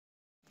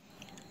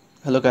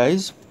Hello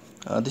guys,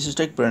 this is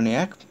Tech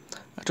Brainiac.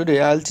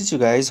 Today I'll teach you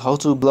guys how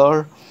to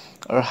blur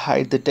or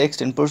hide the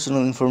text and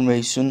personal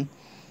information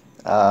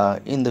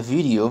in the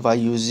video by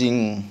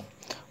using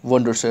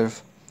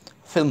Wondershare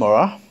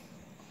Filmora.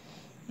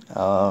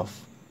 Uh,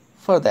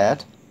 for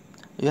that,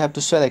 you have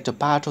to select a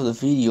part of the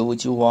video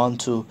which you want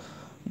to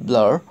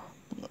blur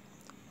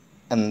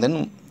and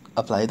then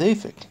apply the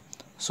effect.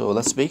 So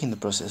let's begin the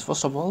process.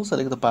 First of all,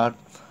 select the part.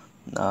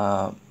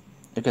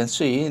 You can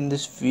see in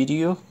this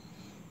video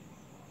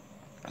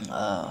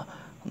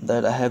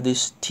that I have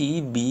this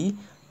TB,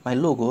 my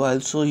logo. I'll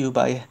show you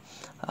by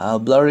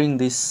blurring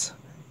this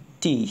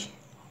T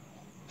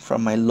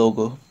from my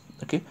logo.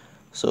 Okay,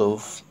 so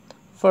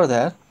for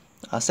that,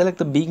 select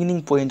the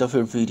beginning point of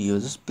your video.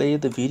 Just play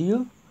the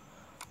video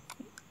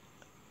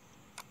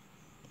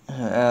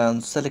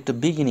and select a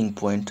beginning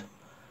point.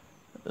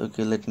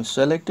 Okay, let me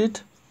select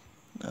it.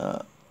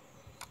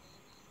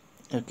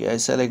 Okay, I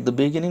select the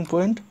beginning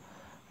point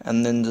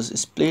and then just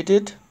split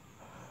it,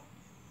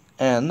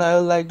 and I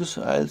would like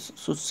to I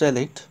should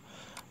select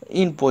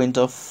in point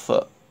of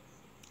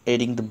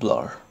adding the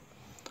blur,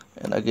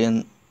 and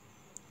again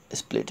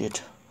split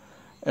it.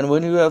 And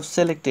when you have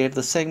selected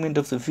the segment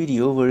of the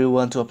video where you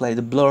want to apply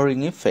the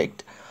blurring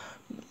effect,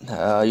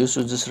 you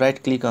should just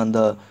right click on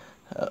the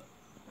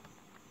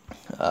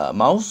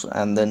mouse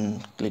and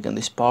then click on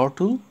this power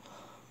tool.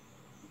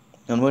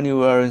 And when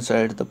you are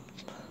inside the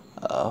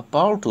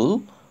power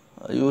tool,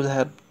 you will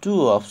have two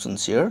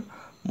options here: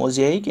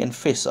 mosaic and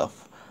face off.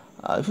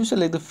 If you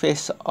select the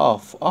face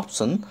off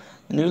option,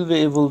 then you will be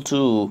able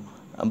to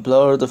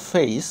blur the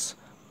face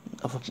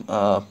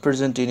of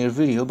present in your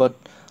video. But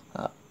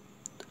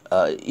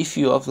if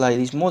you apply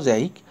this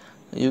mosaic,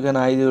 you can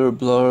either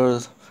blur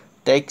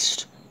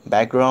text,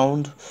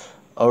 background,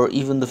 or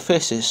even the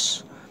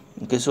faces.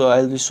 Okay, so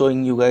I'll be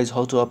showing you guys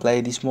how to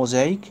apply this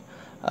mosaic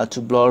to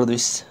blur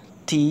this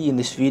T in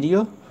this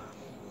video.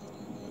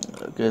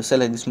 Okay,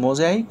 select this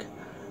mosaic,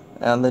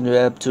 and then you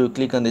have to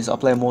click on this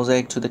apply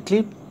mosaic to the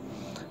clip,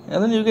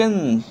 and then you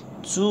can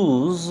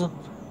choose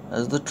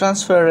as the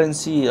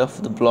transparency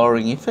of the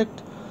blurring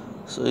effect.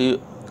 So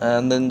you,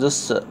 and then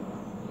just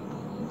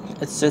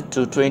it's set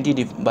to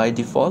 20 by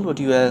default, but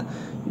you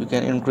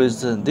can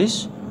increase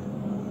this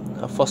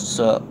first.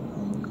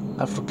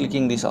 After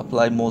clicking this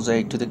apply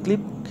mosaic to the clip,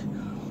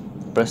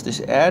 press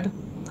this add,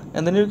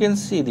 and then you can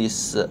see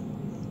this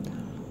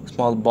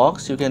small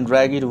box. You can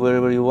drag it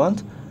wherever you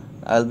want.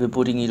 I'll be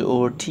putting it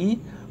over T,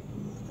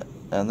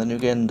 and then you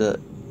can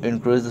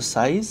increase the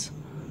size.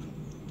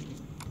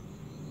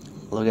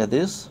 Look at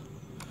this.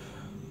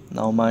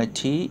 Now my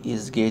T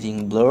is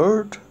getting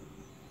blurred.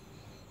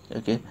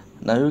 Okay,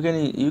 now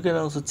you can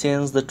also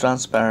change the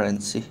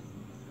transparency.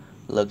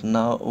 Look,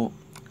 now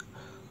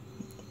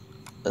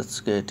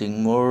it's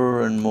getting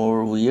more and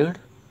more weird.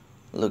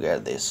 Look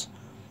at this.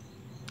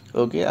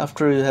 Okay,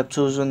 after you have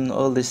chosen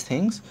all these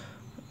things,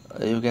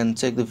 you can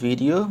check the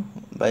video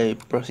by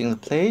pressing the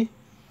play.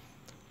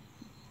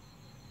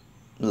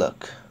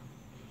 Look,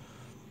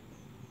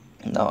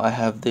 now I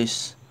have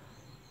this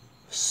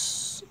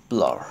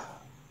blur.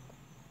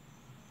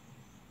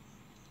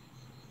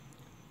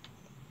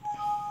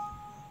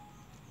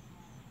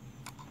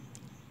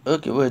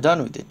 Okay, we're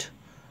done with it.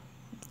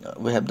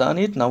 We have done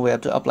it. Now we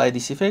have to apply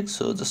this effect,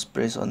 so just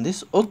press on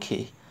this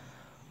OK,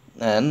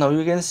 and now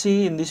you can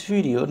see in this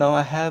video now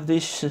I have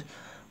this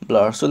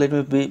blur. So let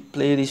me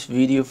play this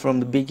video from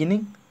the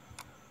beginning.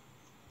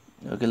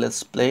 Okay,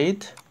 let's play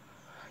it.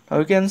 Now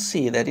you can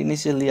see that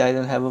initially I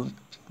don't have a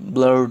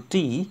blur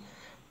T,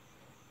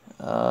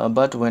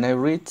 but when I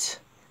reach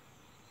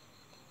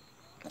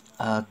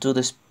to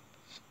this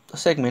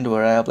segment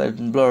where I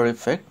applied blur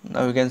effect,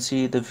 now you can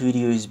see the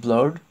video is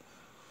blurred.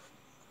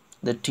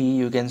 The T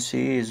you can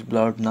see is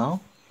blurred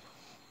now.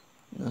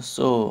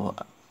 So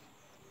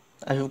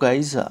I hope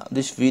guys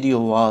this video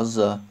was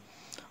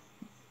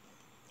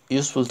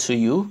useful to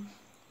you,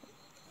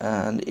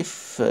 and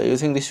if you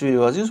think this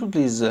video was useful,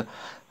 please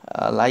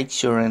like,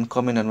 share and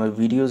comment on my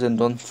videos, and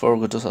don't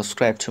forget to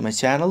subscribe to my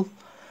channel.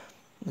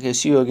 Okay,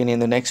 see you again in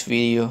the next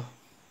video.